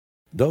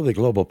Though the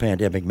global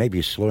pandemic may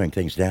be slowing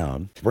things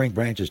down, Spring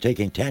Branch is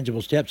taking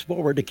tangible steps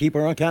forward to keep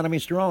our economy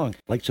strong,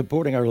 like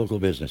supporting our local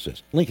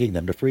businesses, linking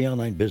them to free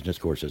online business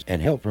courses,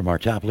 and help from our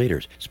top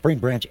leaders. Spring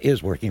Branch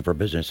is working for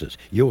businesses.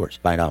 Yours.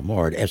 Find out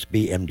more at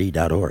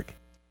sbmd.org.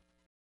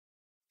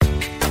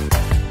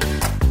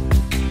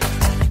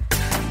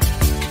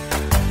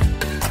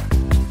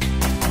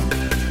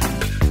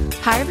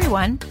 Hi,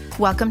 everyone.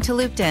 Welcome to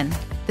Looped In.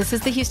 This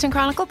is the Houston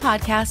Chronicle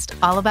podcast,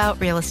 all about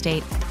real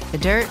estate. The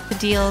dirt, the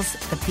deals,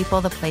 the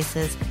people, the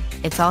places.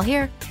 It's all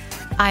here.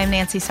 I'm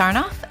Nancy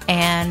Sarnoff,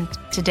 and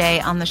today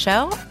on the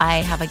show, I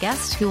have a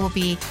guest who will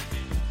be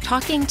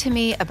talking to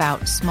me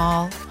about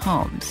small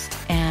homes.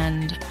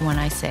 And when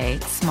I say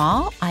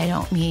small, I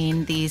don't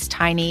mean these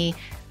tiny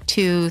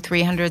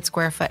 200-300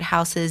 square foot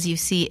houses you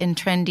see in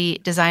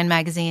trendy design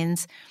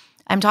magazines.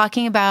 I'm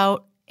talking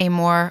about a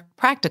more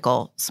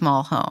practical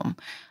small home,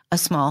 a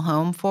small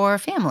home for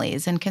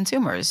families and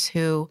consumers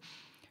who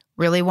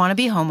really want to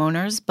be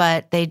homeowners,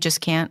 but they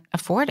just can't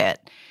afford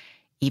it,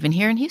 even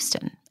here in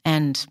Houston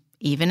and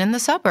even in the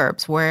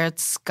suburbs where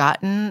it's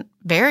gotten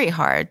very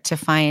hard to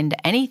find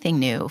anything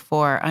new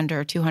for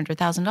under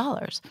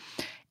 $200,000.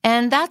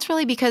 And that's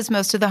really because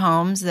most of the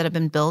homes that have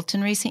been built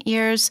in recent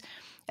years,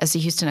 as the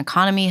Houston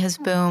economy has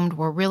boomed,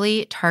 were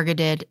really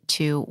targeted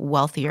to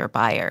wealthier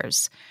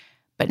buyers.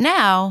 But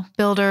now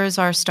builders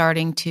are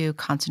starting to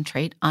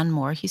concentrate on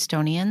more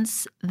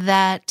Houstonians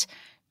that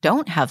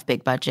don't have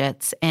big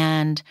budgets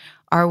and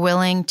are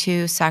willing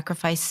to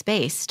sacrifice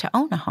space to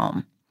own a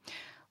home.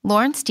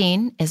 Lawrence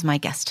Dean is my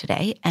guest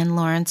today, and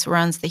Lawrence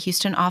runs the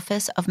Houston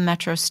office of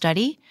Metro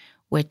Study,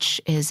 which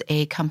is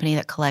a company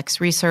that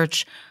collects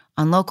research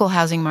on local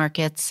housing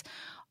markets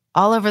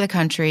all over the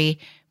country.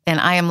 And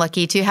I am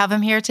lucky to have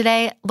him here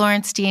today.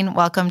 Lawrence Dean,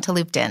 welcome to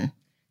Looped In.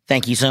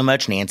 Thank you so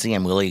much, Nancy.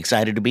 I'm really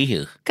excited to be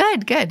here.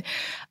 Good.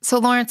 So,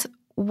 Lawrence,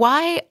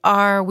 why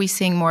are we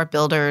seeing more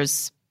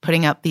builders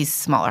putting up these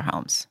smaller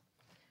homes?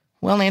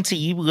 Well, Nancy,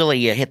 you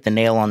really hit the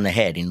nail on the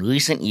head. In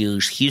recent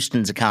years,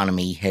 Houston's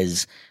economy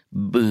has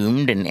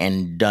boomed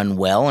and done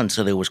well, and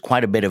so there was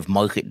quite a bit of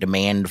market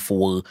demand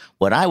for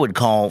what I would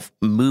call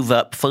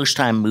move-up,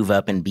 first-time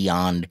move-up and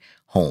beyond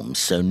homes.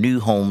 So new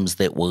homes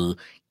that were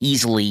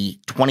easily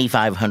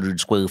 2,500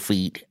 square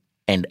feet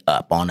and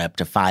up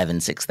to 5,000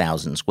 and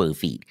 6,000 square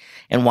feet.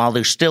 And while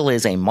there still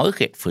is a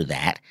market for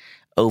that,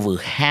 over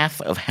half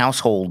of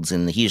households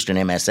in the Houston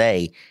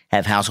MSA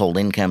have household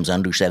incomes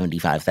under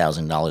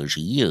 $75,000 a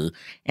year.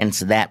 And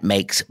so that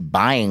makes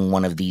buying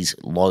one of these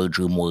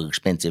larger, more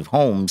expensive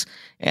homes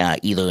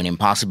either an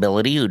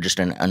impossibility or just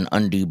an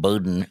undue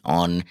burden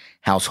on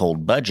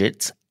household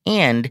budgets.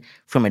 And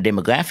from a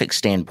demographic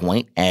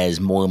standpoint, as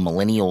more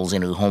millennials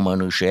enter home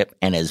ownership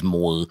and as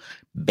more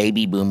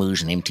baby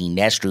boomers and empty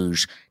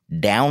nesters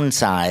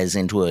downsize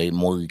into a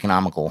more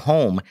economical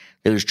home,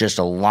 there's just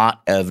a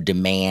lot of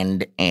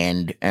demand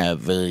and a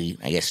very,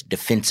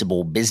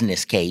 defensible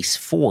business case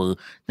for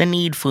the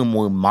need for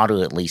more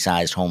moderately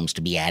sized homes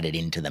to be added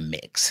into the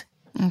mix.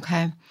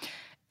 Okay.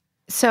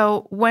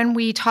 So when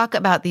we talk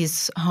about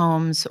these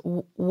homes,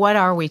 what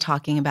are we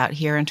talking about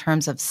here in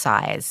terms of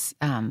size?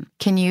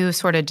 Can you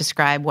sort of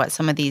describe what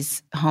some of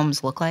these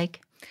homes look like?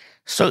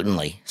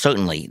 Certainly.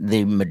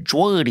 The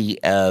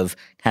majority of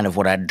kind of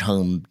what I'd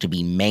term to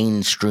be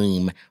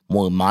mainstream,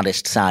 more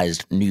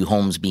modest-sized new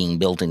homes being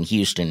built in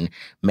Houston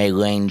may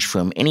range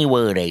from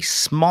anywhere at a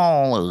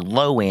small or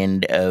low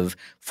end of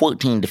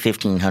 1,400 to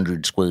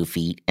 1,500 square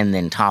feet and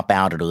then top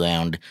out at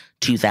around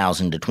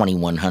 2,000 to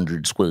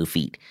 2,100 square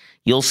feet.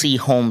 You'll see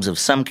homes of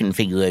some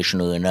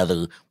configuration or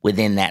another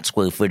within that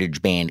square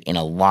footage band in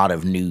a lot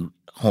of new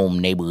home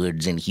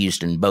neighborhoods in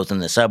Houston, both in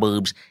the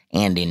suburbs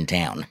and in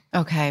town.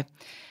 Okay.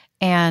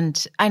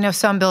 And I know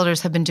some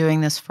builders have been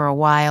doing this for a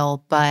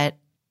while, but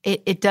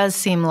it does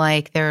seem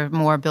like there are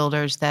more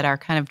builders that are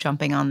kind of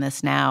jumping on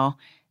this now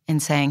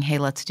and saying, hey,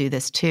 let's do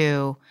this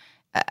too.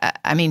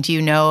 I mean, do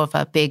you know of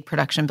a big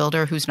production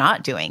builder who's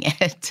not doing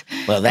it?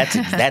 Well, that's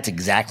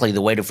exactly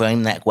the way to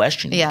frame that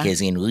question. Yeah.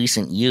 Because in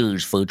recent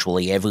years,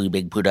 virtually every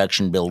big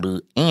production builder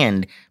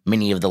and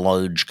many of the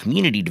large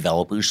community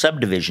developers,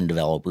 subdivision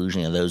developers,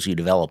 those who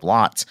develop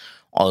lots,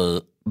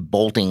 are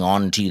bolting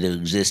onto their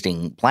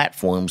existing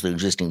platforms, their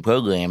existing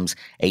programs,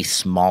 a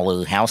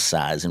smaller house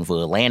size. And for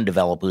a land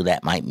developer,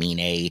 that might mean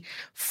a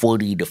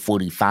 40 to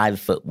 45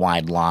 foot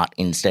wide lot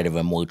instead of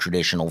a more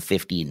traditional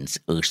 50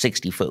 or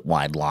 60 foot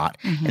wide lot.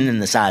 Mm-hmm. And then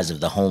the size of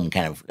the home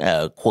kind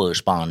of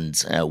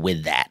corresponds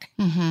with that.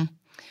 Mm-hmm.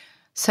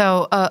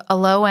 So a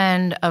low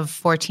end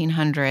of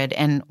 1,400,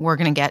 and we're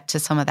going to get to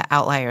some of the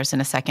outliers in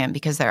a second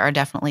because there are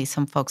definitely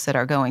some folks that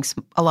are going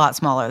a lot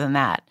smaller than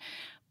that.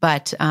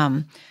 But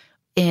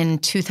in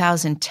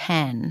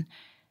 2010,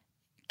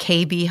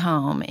 KB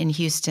Home in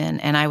Houston,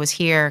 and I was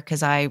here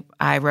because I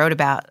wrote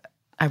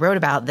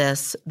about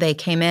this. They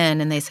came in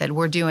and they said,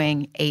 we're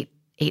doing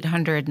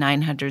 800,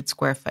 900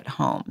 square foot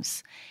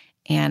homes.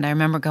 And I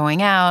remember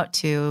going out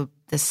to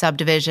the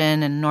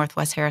subdivision in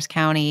Northwest Harris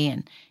County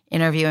and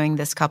interviewing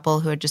this couple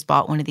who had just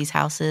bought one of these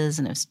houses,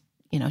 and it was,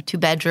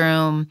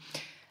 2-bedroom,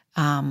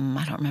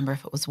 I don't remember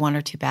if it was 1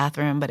 or 2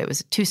 bathroom, but it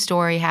was a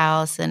 2-story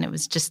house, and it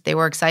was just they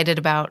were excited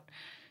about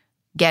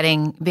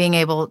being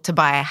able to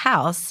buy a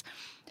house.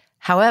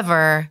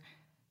 However,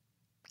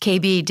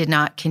 KB did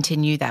not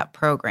continue that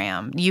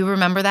program. You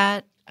remember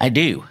that? I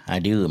do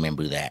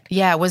remember that.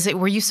 Yeah,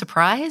 were you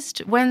surprised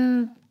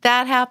when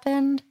that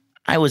happened?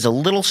 I was a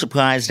little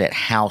surprised at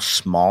how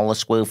small a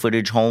square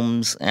footage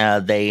homes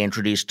they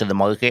introduced to the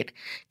market.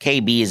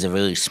 KB is a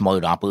very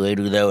smart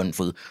operator, though, and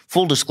for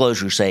full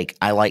disclosure's sake,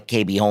 I like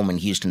KB Home in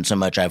Houston so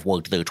much I've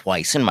worked there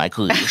twice in my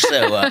career,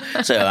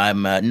 so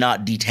I'm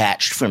not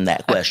detached from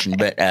that question.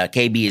 But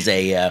KB is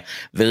a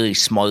very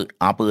smart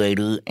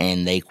operator,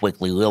 and they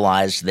quickly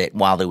realized that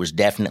while there was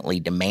definitely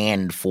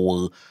demand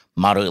for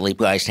moderately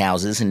priced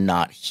houses and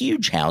not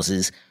huge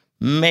houses,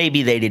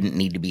 maybe they didn't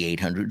need to be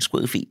 800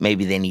 square feet.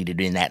 Maybe they needed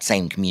in that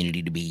same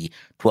community to be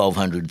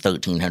 1,200,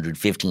 1,300,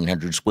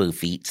 1,500 square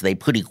feet. So they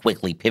pretty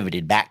quickly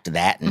pivoted back to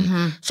that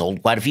and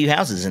sold quite a few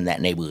houses in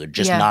that neighborhood,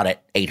 just not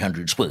at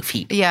 800 square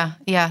feet. Yeah,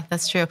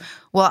 that's true.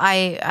 Well,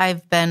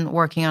 I've been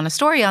working on a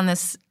story on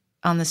this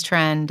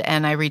trend,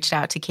 and I reached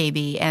out to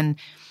KB,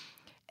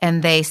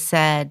 and they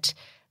said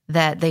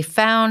that they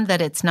found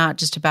that it's not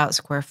just about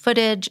square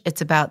footage,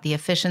 it's about the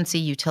efficiency,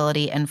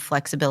 utility, and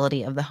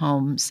flexibility of the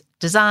home's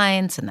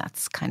designs, and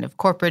that's kind of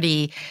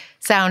corporate-y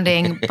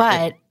sounding,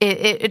 but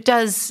it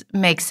does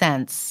make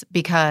sense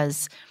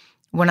because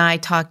when I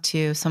talked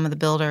to some of the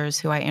builders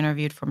who I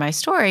interviewed for my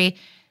story,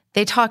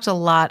 they talked a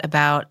lot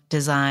about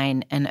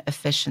design and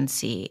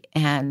efficiency,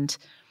 and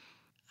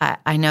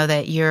I know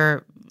that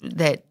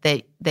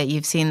that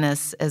you've seen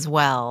this as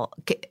well,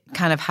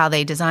 kind of how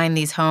they design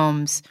these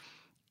homes.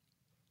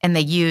 And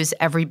they use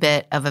every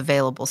bit of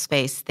available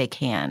space they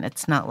can.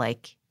 It's not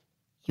like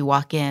you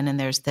walk in and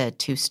there's the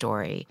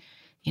 2-story,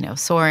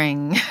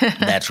 soaring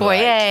That's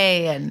foyer.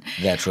 Right. And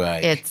that's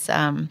right. It's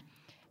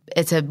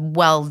a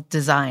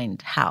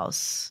well-designed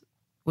house,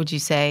 would you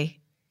say?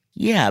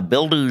 Yeah,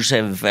 builders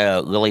have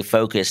really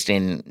focused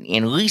in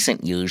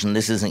recent years, and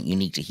this isn't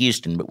unique to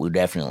Houston, but we're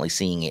definitely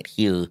seeing it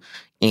here,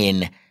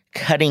 in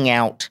cutting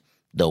out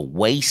the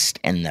waste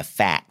and the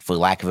fat, for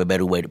lack of a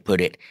better way to put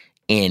it,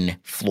 in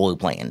floor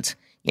plans.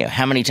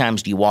 How many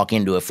times do you walk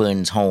into a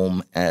friend's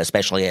home,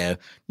 especially a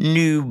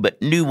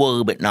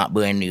newer but not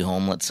brand new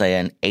home, let's say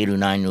an 8 or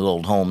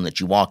 9-year-old home, that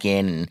you walk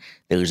in and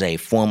there's a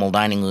formal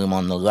dining room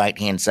on the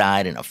right-hand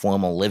side and a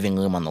formal living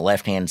room on the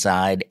left-hand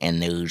side, and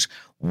there's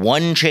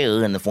one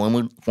chair in the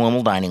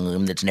formal dining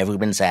room that's never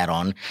been sat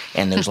on,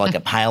 and there's like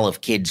a pile of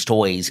kids'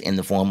 toys in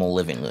the formal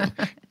living room.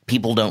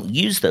 People don't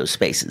use those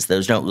spaces.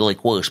 Those don't really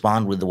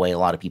correspond with the way a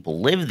lot of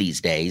people live these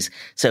days.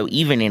 So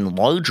even in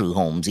larger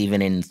homes,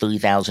 even in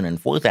 3,000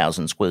 and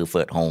 4,000 square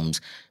foot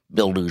homes,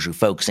 builders are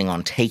focusing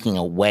on taking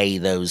away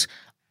those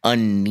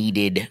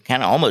unneeded,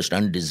 kind of almost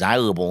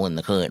undesirable in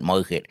the current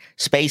market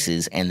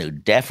spaces, and they're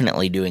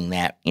definitely doing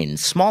that in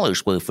smaller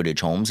square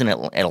footage homes, and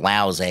it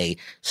allows a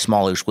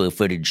smaller square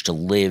footage to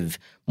live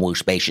more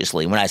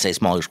spaciously. When I say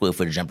smaller square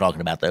footage, I'm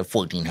talking about the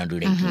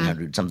 1,400,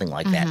 1,800, something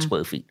like that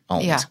square feet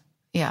homes.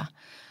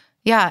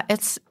 Yeah,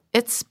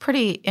 it's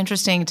pretty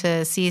interesting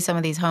to see some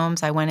of these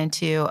homes. I went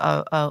into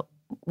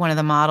one of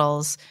the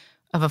models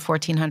of a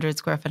 1,400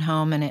 square foot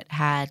home, and it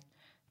had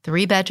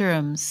 3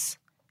 bedrooms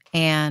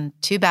and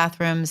 2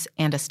 bathrooms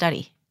and a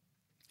study.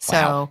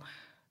 Wow. So,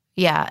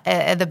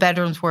 yeah, the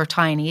bedrooms were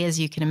tiny, as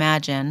you can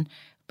imagine,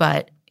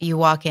 but you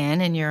walk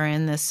in and you're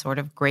in this sort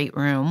of great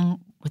room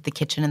with the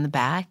kitchen in the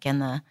back and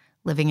the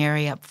living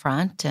area up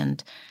front,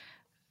 and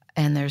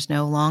there's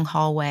no long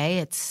hallway.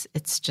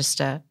 It's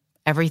just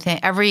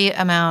every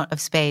amount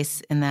of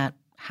space in that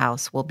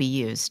house will be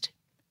used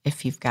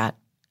if you've got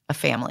a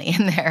family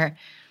in there.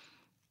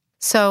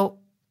 So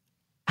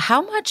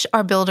how much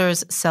are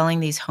builders selling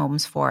these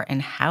homes for,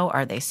 and how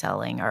are they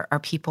selling? Are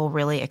people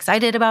really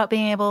excited about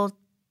being able,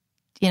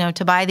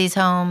 to buy these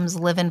homes,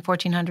 live in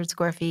 1,400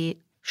 square feet?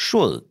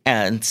 Sure.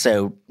 And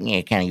so,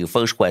 kind of your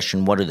first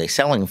question, what are they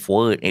selling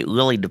for? It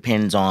really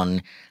depends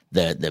on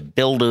the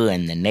builder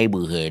and the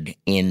neighborhood.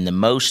 In the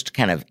most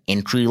kind of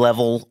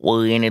entry-level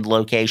oriented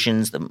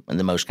locations,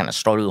 the most kind of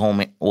starter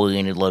home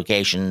oriented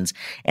locations,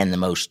 and the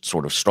most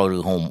sort of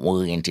starter home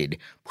oriented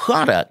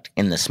product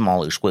in the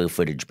smaller square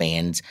footage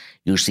bands,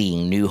 you're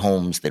seeing new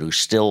homes that are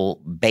still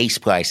base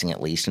pricing,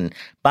 at least. And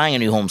buying a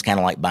new home is kind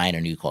of like buying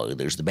a new car.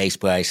 There's the base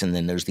price, and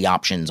then there's the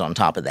options on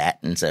top of that.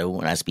 And so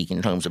when I speak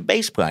in terms of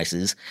base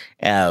prices,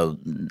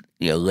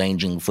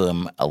 ranging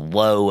from a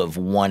low of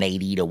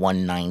 $180 to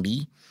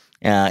 $190.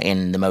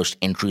 In the most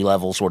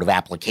entry-level sort of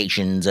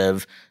applications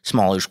of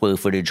smaller square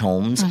footage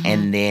homes.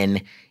 And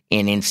then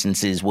in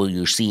instances where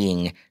you're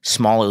seeing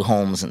smaller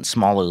homes and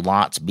smaller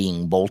lots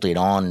being bolted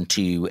on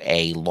to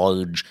a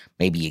large,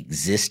 maybe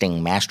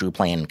existing master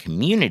plan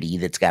community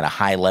that's got a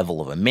high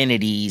level of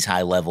amenities,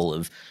 high level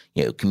of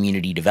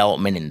community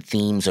development and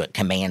themes, so it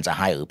commands a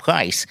higher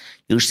price,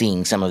 you're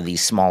seeing some of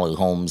these smaller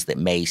homes that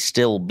may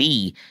still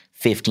be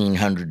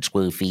 1,500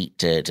 square feet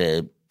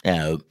to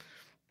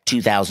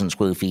 2,000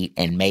 square feet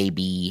and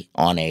maybe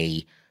on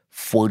a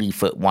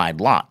 40-foot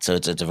wide lot. So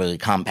it's a very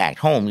compact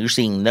home. You're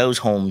seeing those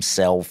homes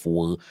sell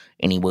for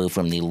anywhere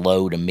from the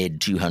low to mid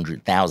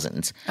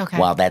 200,000s. Okay.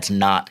 While that's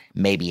not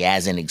maybe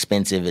as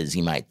inexpensive as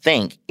you might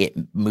think, it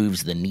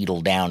moves the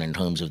needle down in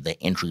terms of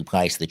the entry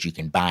price that you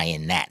can buy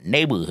in that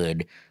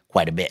neighborhood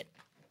quite a bit.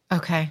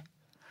 Okay.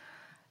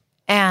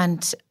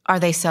 And are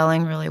they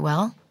selling really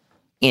well?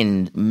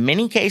 In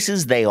many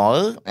cases, they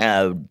are.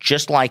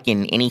 Just like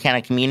in any kind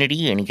of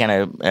community, any kind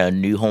of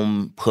new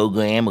home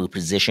program or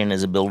position,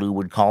 as a builder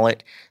would call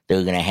it,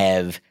 they're going to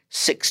have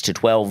 6 to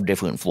 12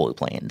 different floor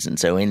plans. And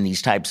so in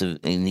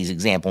these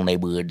example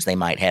neighborhoods, they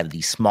might have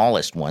the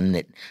smallest one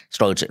that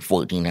starts at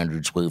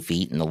 1,400 square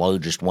feet and the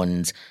largest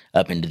ones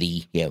up into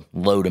the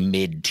low to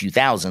mid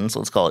 2,000s.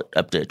 Let's call it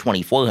up to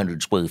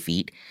 2,400 square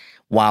feet.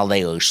 While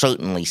they are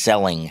certainly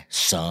selling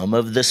some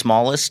of the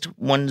smallest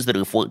ones that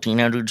are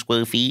 1,400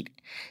 square feet,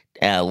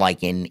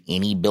 like in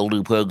any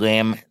builder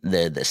program,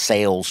 the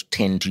sales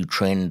tend to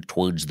trend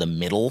towards the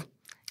middle.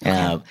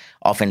 Okay.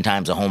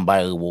 Oftentimes a home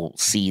buyer will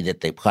see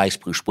that the price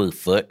per square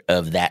foot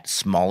of that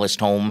smallest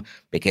home,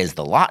 because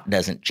the lot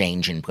doesn't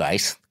change in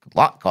price, the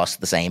lot costs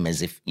the same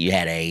as if you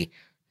had a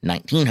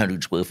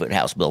 1,900 square foot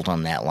house built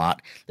on that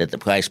lot, that the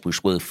price per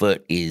square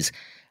foot is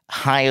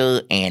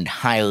higher and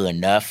higher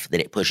enough that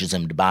it pushes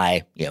them to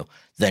buy,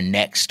 the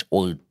next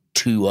or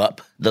two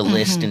up the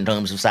list in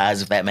terms of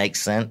size, if that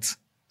makes sense.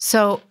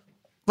 So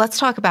let's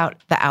talk about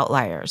the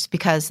outliers,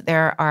 because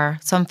there are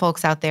some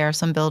folks out there,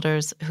 some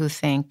builders who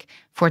think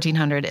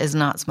 1,400 is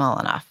not small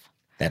enough.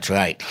 That's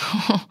right.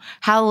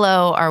 How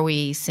low are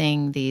we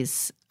seeing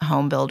these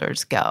home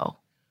builders go?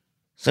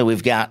 So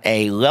we've got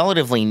a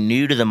relatively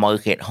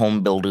new-to-the-market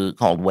home builder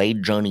called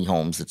Wade Journey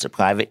Homes. It's a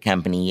private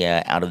company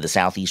out of the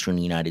southeastern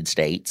United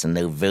States, and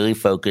they're very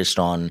focused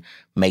on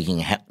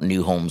making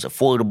new homes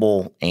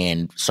affordable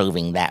and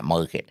serving that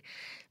market.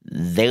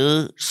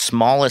 Their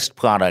smallest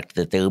product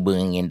that they're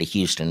bringing into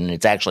Houston, and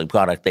it's actually a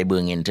product they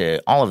bring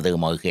into all of their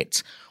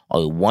markets,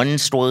 are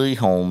one-story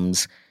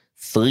homes,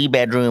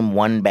 3-bedroom,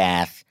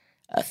 1-bath,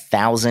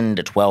 1,000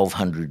 to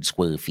 1,200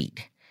 square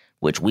feet,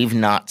 which we've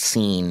not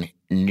seen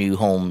new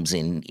homes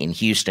in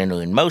Houston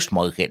or in most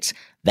markets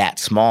that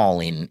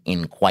small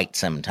in quite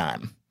some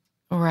time.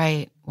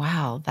 Right.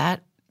 Wow.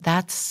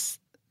 That's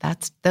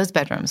those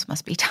bedrooms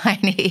must be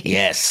tiny.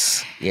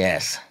 Yes.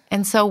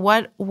 And so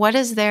what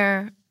is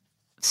their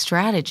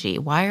strategy?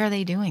 Why are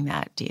they doing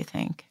that, do you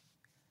think?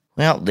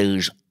 Well,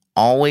 there's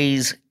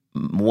always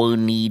more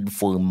need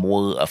for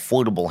more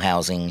affordable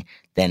housing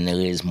than there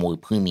is more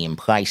premium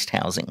priced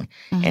housing.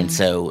 Mm-hmm. And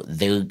so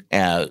they're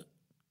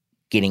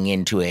getting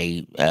into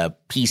a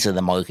piece of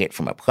the market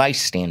from a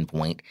price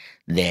standpoint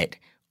that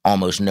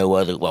almost no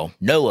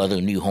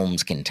other new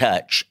homes can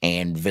touch,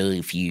 and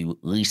very few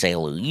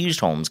resale or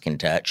used homes can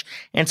touch.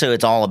 And so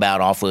it's all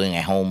about offering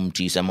a home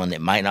to someone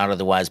that might not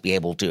otherwise be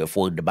able to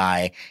afford to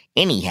buy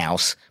any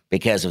house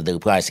because of their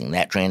pricing.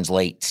 That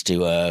translates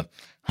to a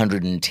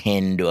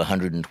 $110,000 to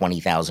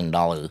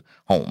 $120,000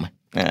 home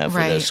for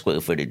those square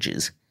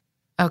footages.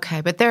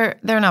 Okay, but they're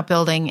not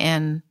building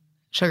in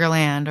Sugar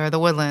Land or the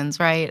Woodlands,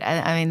 right?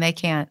 I mean, they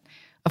can't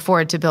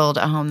afford to build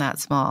a home that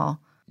small.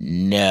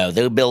 No,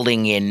 they're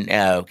building in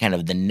kind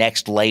of the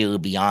next layer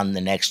beyond the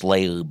next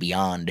layer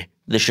beyond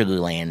the Sugar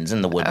Lands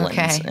and the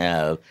Woodlands.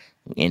 Okay.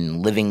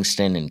 In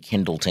Livingston and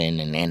Kendleton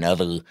and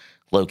other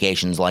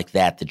locations like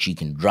that you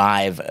can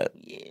drive.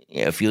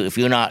 If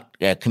you're not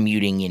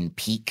commuting in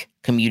peak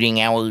commuting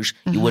hours,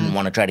 you wouldn't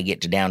want to try to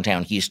get to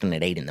downtown Houston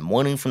at 8 in the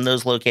morning from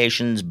those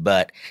locations.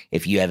 But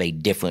if you have a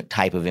different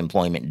type of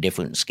employment,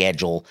 different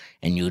schedule,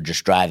 and you're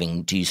just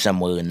driving to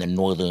somewhere in the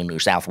northern or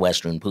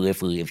southwestern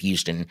periphery of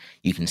Houston,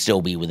 you can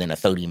still be within a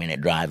 30-minute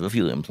drive of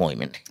your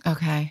employment.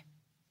 Okay.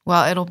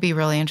 Well, it'll be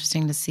really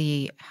interesting to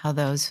see how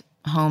those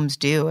homes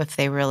do, if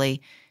they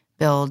really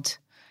build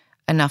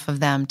enough of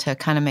them to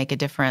kind of make a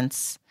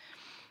difference.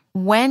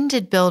 When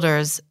did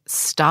builders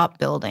stop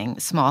building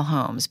small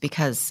homes?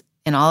 Because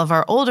in all of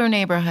our older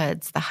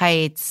neighborhoods, the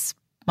Heights,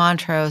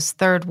 Montrose,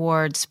 Third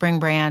Ward, Spring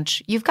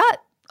Branch, you've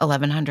got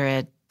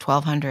 1,100,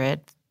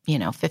 1,200,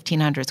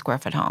 1,500 square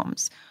foot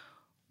homes.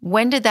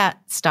 When did that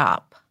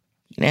stop?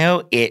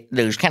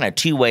 There's kind of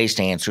two ways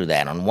to answer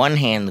that. On one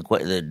hand,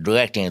 the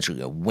direct answer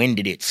is, when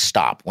did it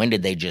stop? When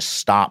did they just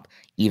stop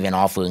even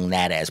offering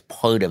that as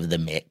part of the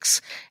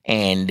mix?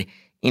 And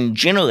in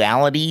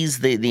generalities,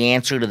 the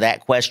answer to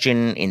that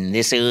question in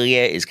this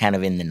area is kind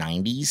of in the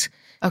 90s.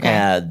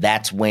 Okay.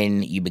 That's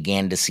when you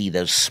began to see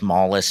those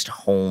smallest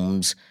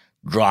homes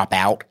drop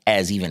out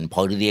as even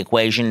part of the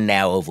equation.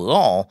 Now,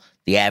 overall,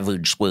 the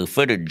average square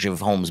footage of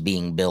homes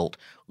being built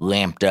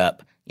ramped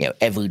up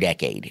every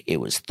decade. It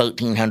was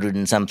 1,300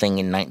 and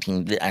something and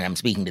I'm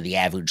speaking to the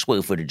average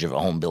square footage of a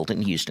home built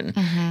in Houston.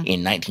 Mm-hmm.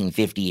 In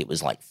 1950, it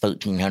was like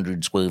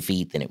 1,300 square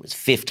feet. Then it was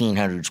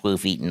 1,500 square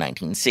feet in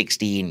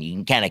 1960. And you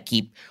can kind of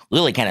keep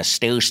really kind of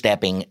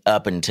stair-stepping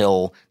up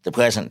until the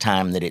present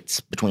time that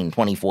it's between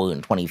 2,400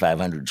 and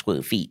 2,500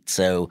 square feet.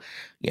 So,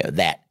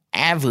 that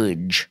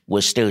average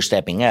was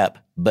stair-stepping up.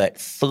 But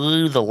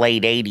through the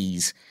late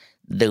 80s,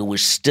 there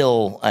was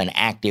still an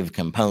active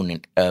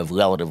component of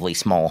relatively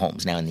small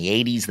homes. Now, in the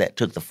 80s, that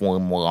took the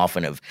form more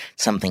often of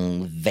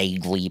something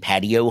vaguely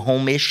patio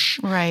home-ish.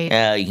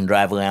 Right. You can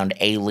drive around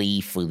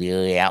A-Leaf or the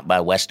area out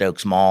by West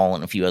Oaks Mall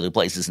and a few other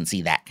places and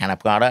see that kind of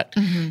product.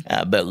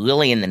 But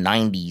really in the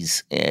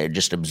 90s,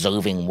 just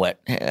observing what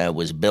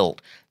was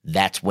built,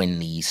 that's when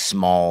the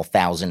small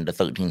 1,000 to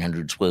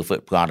 1,300 square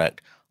foot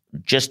product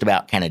just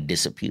about kind of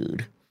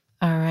disappeared.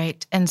 All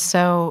right. And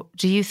so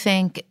do you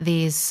think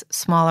these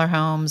smaller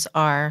homes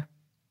are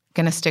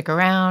going to stick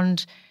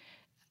around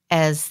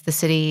as the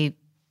city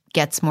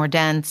gets more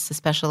dense,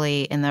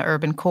 especially in the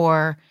urban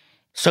core?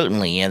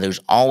 Certainly, yeah. There's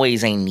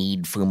always a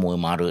need for more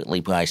moderately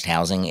priced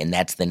housing, and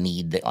that's the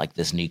need that, like,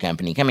 this new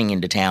company coming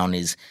into town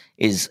is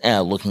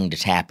looking to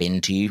tap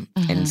into.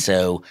 And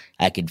so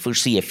I could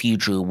foresee a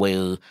future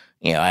where,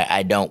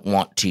 I don't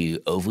want to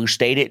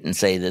overstate it and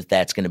say that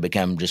that's going to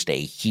become just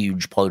a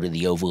huge part of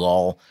the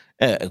overall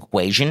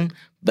equation,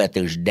 but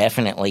there's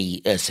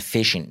definitely a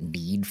sufficient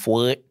need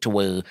for it to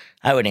where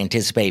I would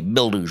anticipate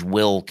builders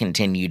will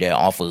continue to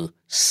offer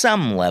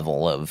some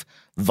level of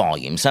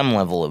volume, some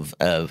level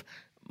of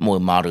more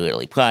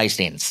moderately priced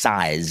and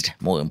sized,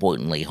 more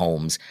importantly,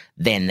 homes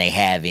than they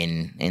have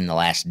in the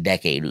last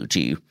decade or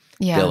two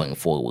going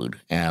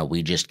forward.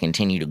 We just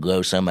continue to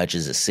grow so much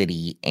as a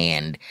city,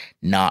 and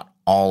not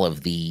all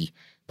of the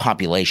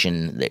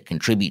population that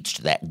contributes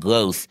to that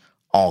growth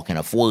all can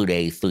afford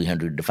a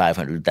 $300,000 to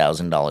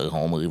 $500,000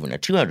 home or even a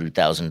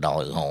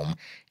 $200,000 home.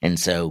 And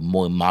so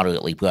more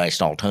moderately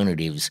priced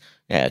alternatives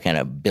kind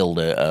of build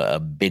a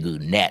bigger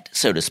net,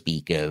 so to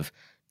speak, of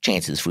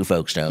chances for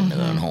folks to own their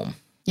own home.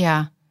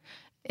 Yeah.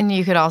 And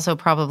you could also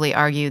probably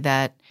argue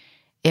that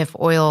if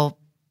oil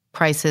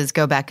prices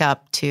go back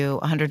up to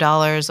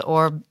 $100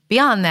 or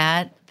beyond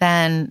that,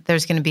 then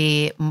there's going to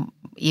be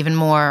even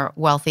more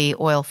wealthy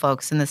oil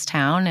folks in this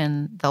town,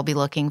 and they'll be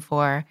looking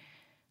for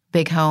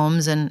big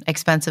homes and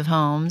expensive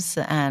homes,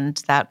 and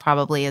that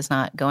probably is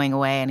not going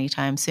away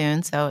anytime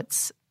soon. So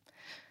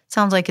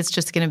sounds like it's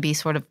just going to be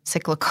sort of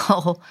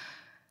cyclical.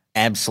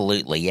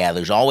 Absolutely, yeah.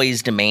 There's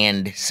always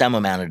demand, some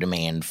amount of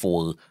demand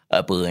for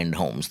upper-end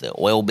homes. The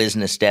oil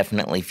business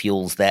definitely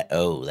fuels that.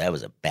 Oh, that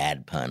was a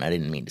bad pun. I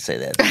didn't mean to say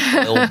that.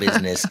 The oil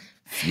business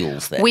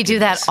fuels that. We do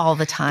that all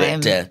the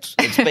time. But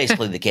it's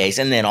basically the case.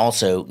 And then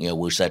also,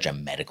 we're such a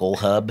medical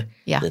hub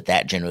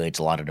that generates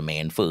a lot of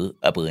demand for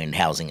upper-end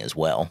housing as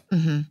well.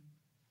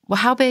 Well,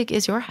 how big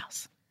is your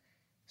house?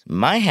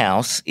 My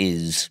house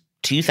is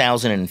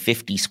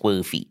 2,050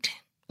 square feet.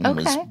 It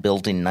was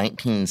built in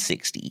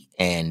 1960.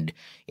 And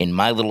in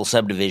my little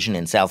subdivision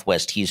in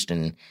southwest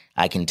Houston,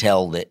 I can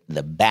tell that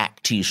the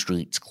back two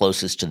streets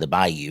closest to the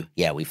bayou,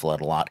 we flood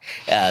a lot,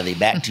 the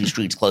back two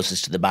streets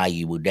closest to the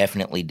bayou were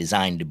definitely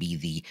designed to be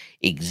the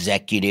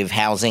executive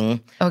housing.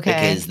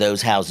 Because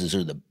those houses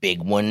are the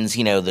big ones,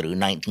 that are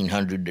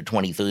 1,900 to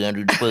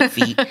 2,300 square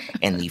feet.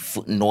 And the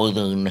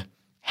northern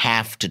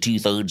half to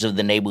two-thirds of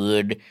the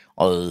neighborhood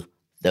are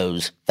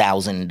those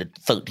 1,000 to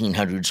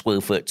 1,300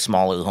 square foot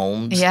smaller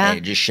homes. Yeah. And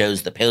it just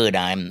shows the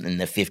paradigm in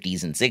the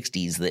 50s and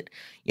 60s that,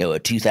 a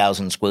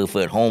 2,000 square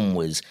foot home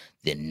was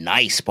the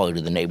nice part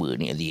of the neighborhood,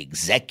 the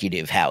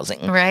executive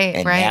housing. Right,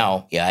 and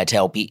now, I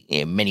tell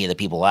many of the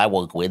people I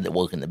work with that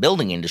work in the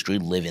building industry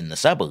live in the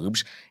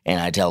suburbs,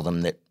 and I tell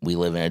them that we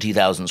live in a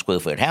 2,000 square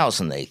foot house,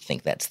 and they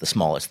think that's the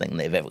smallest thing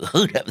they've ever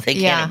heard of. They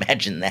can't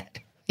imagine that.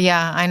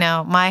 Yeah, I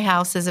know. My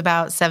house is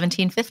about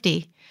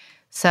 1,750,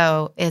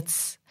 so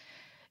it's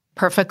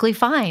perfectly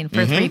fine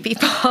for three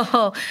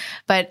people.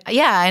 But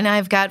and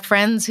I've got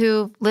friends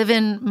who live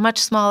in much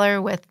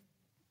smaller with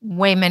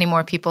way many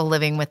more people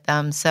living with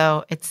them.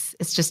 So it's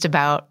just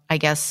about, I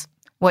guess,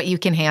 what you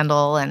can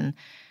handle and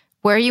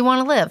where you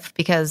want to live,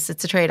 because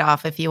it's a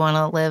trade-off if you want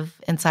to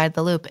live inside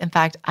the loop. In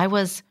fact, I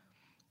was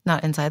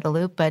not inside the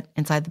loop, but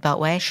inside the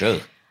Beltway. Sure.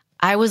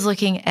 I was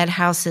looking at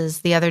houses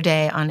the other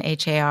day on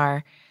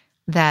HAR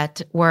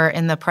that were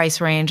in the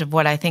price range of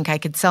what I think I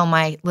could sell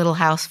my little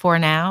house for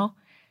now.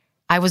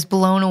 I was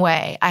blown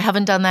away. I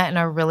haven't done that in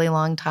a really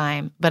long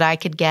time, but I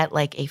could get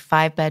like a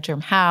 5-bedroom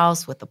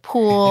house with a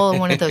pool and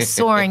one of those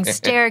soaring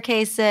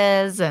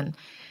staircases. And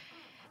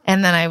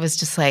then I was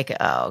just like,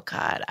 oh,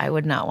 God, I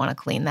would not want to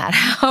clean that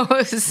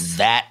house.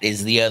 That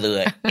is the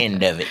other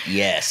end of it,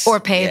 yes. Or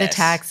pay the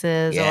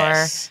taxes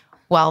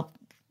or,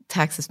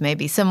 taxes may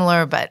be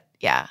similar, but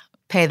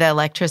pay the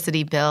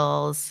electricity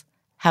bills,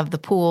 have the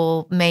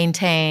pool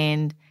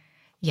maintained.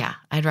 Yeah,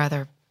 I'd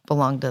rather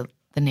belong to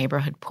the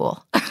neighborhood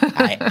pool.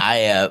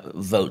 I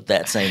vote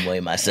that same way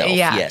myself.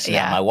 Yes.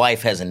 Now, my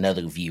wife has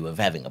another view of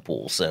having a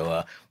pool,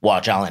 so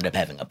watch, I'll end up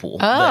having a pool.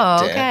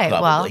 Oh, okay.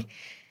 Probably.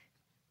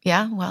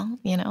 It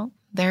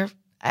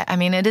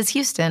is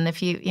Houston.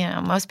 If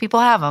most people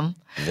have them.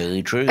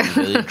 Very true.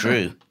 Very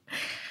true.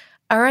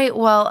 All right.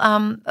 Well,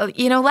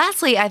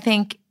 lastly, I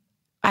think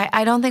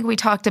I don't think we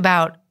talked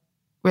about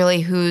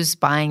really who's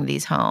buying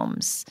these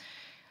homes.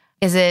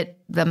 Is it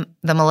the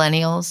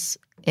millennials?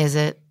 Is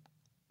it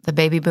the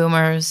baby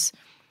boomers?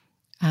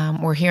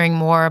 We're hearing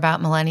more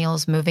about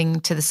millennials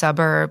moving to the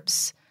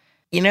suburbs.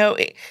 In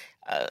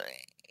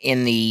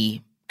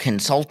the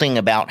consulting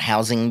about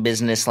housing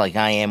business like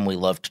I am, we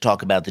love to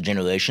talk about the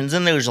generations,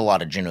 and there's a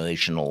lot of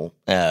generational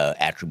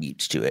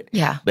attributes to it.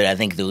 Yeah. But I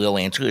think the real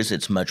answer is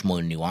it's much more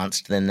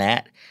nuanced than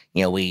that.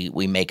 You know,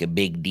 we make a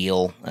big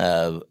deal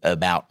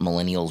about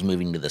millennials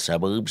moving to the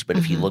suburbs, but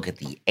if you look at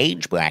the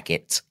age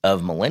brackets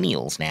of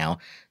millennials now,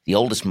 the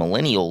oldest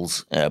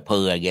millennials,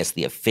 per, I guess,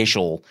 the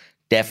official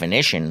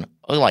definition,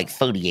 are like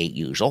 38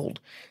 years old.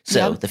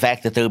 So the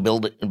fact that they're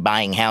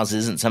buying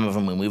houses and some of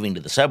them are moving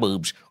to the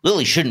suburbs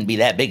really shouldn't be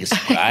that big a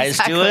surprise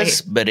to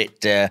us, but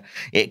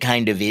it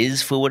kind of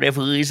is for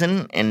whatever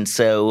reason. And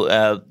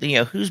so, you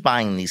know, who's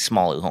buying these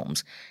smaller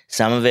homes?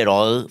 Some of it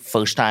are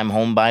first-time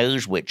home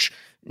buyers, which,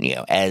 you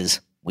know, as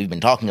we've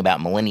been talking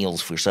about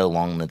millennials for so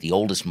long, that the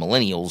oldest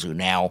millennials are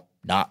now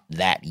not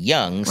that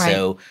young. Right.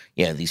 So,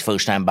 you know, these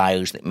first-time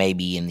buyers that may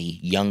be in the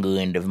younger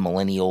end of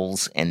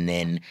millennials and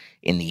then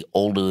in the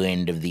older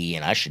end of the,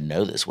 and I should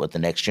know this, what the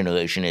next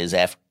generation is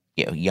after,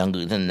 you know,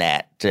 younger than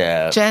that.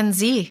 Gen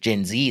Z.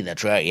 Gen Z,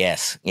 that's right,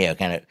 yes. You know,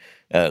 kind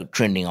of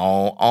trending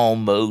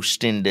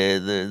almost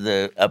into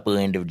the upper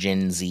end of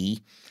Gen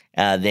Z.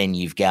 Then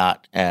you've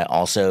got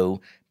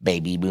also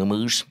baby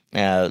boomers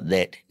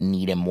that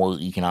need a more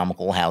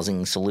economical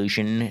housing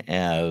solution.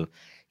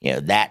 You know,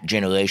 that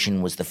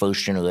generation was the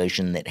first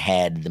generation that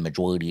had the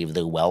majority of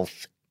their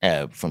wealth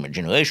from a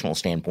generational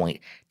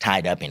standpoint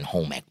tied up in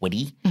home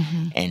equity.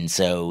 And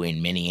so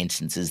in many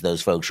instances,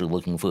 those folks are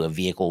looking for a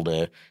vehicle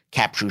to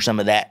capture some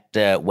of that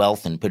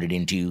wealth and put it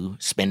into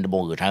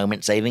spendable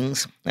retirement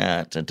savings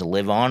to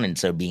live on. And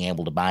so being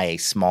able to buy a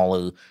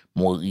smaller,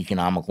 more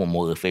economical,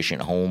 more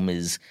efficient home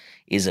is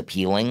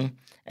appealing.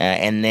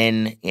 And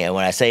then, you know,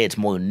 when I say it's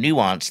more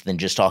nuanced than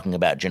just talking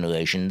about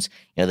generations,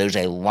 you know, there's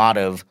a lot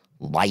of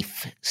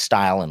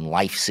lifestyle and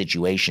life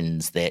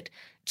situations that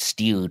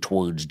steer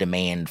towards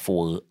demand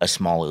for a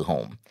smaller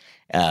home.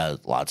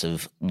 Lots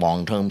of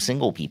long-term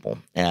single people,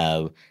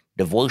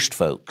 divorced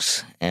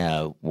folks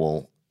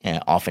will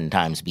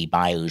oftentimes be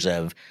buyers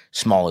of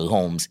smaller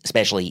homes,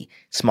 especially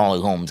smaller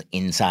homes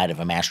inside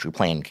of a master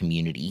plan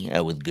community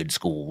with good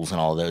schools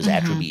and all those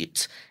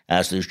attributes.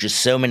 So there's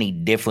just so many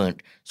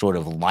different sort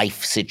of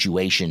life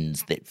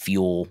situations that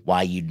fuel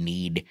why you'd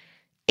need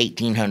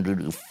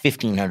 1,800 or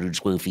 1,500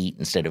 square feet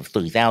instead of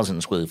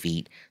 3,000 square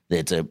feet.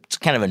 It's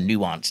kind of a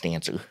nuanced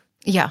answer.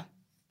 Yeah.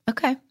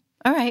 Okay.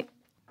 All right.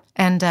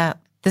 And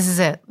this is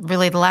it.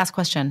 Really the last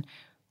question.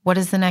 What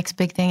is the next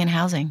big thing in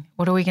housing?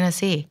 What are we going to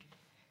see?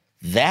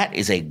 That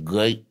is a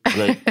great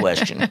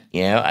question.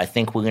 You know, I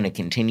think we're going to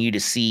continue to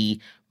see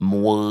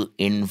more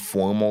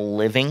informal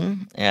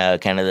living,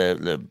 kind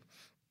of the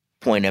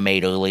point I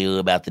made earlier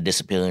about the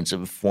disappearance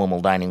of formal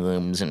dining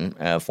rooms and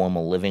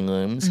formal living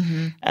rooms.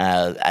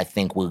 I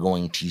think we're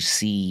going to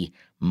see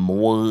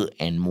more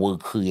and more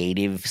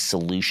creative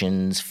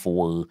solutions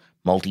for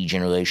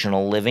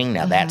multi-generational living.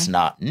 Now, that's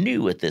not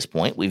new at this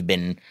point. We've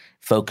been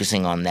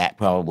focusing on that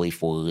probably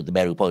for the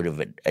better part of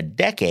a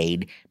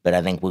decade, but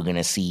I think we're going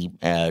to see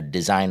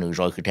designers,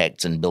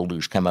 architects, and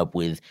builders come up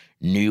with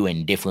new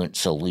and different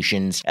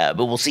solutions. But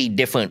we'll see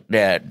different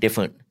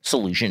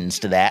solutions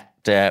to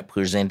that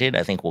presented.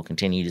 I think we'll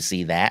continue to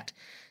see that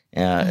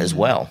as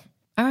well.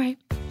 All right.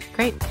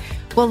 Great.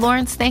 Well,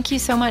 Lawrence, thank you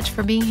so much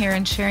for being here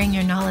and sharing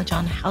your knowledge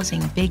on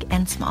housing, big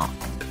and small.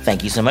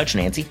 Thank you so much,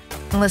 Nancy.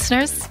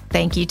 Listeners,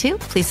 thank you too.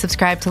 Please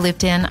subscribe to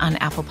Looped In on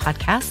Apple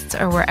Podcasts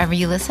or wherever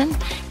you listen.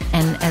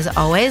 And as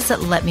always,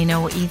 let me know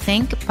what you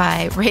think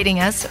by rating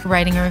us,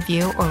 writing a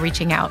review, or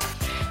reaching out.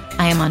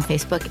 I am on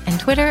Facebook and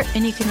Twitter,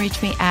 and you can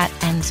reach me at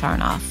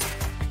nsarnoff.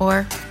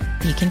 Or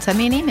you can send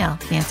me an email,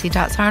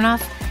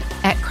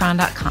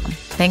 nancy.sarnoff@cron.com.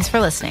 Thanks for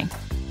listening.